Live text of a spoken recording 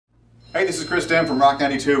Hey, this is Chris Dem from Rock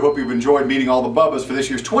 92. Hope you've enjoyed meeting all the Bubbas for this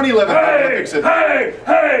year's 2011 Bubba'Lympics.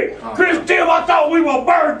 Hey! Chris Dem, I thought we were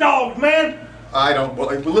bird dogs, man. I don't. Well,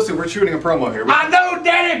 listen, we're shooting a promo here. I know,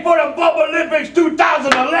 Daddy, for the Bubba'Lympics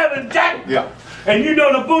 2011, Jack. Yeah. And you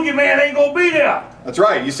know the Boogie Man ain't gonna be there. That's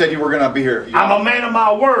right. You said you were gonna be here. I'm a man of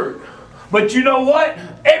my word. But you know what?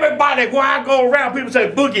 Everybody, where I go around, people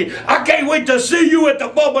say, Boogie, I can't wait to see you at the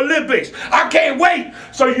Bubba'Lympics. I can't wait.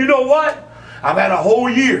 So you know what? I've had a whole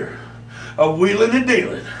year of wheeling and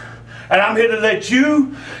dealing. And I'm here to let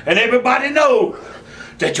you and everybody know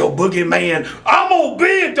that your Boogie Man, I'm going to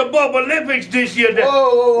be at the Bubba'Lympics this year.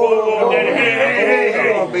 Whoa, Hey.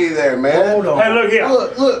 I'm going to be there, man. Hold on. Hey, look here.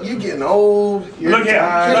 Look, you getting old. Look here.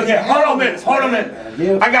 Hold on a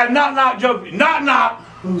minute. I got knock joke. Knock.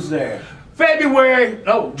 Who's there?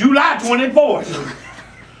 July 24th.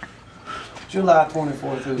 July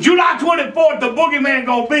 24th. July 24th, the Boogie Man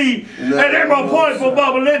gonna be at Emerald Point for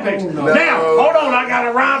Bubba'Lympics. No. Now, hold on, I got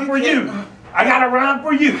a rhyme for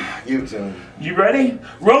you. You too. You ready?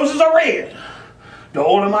 Roses are red. The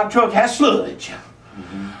oil in my truck has sludge.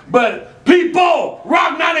 But people,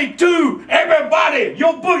 Rock 92, everybody,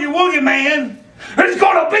 your Boogie Woogie Man is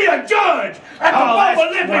gonna be a judge at the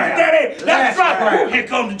Bubba'Lympics, Daddy. That's right. Here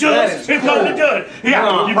comes the judge. Here comes the judge.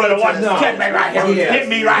 Yeah, you better watch this. Hit me right here. Hit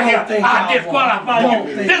me right here. I'll disqualify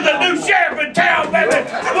you. There's a new sheriff in town, baby.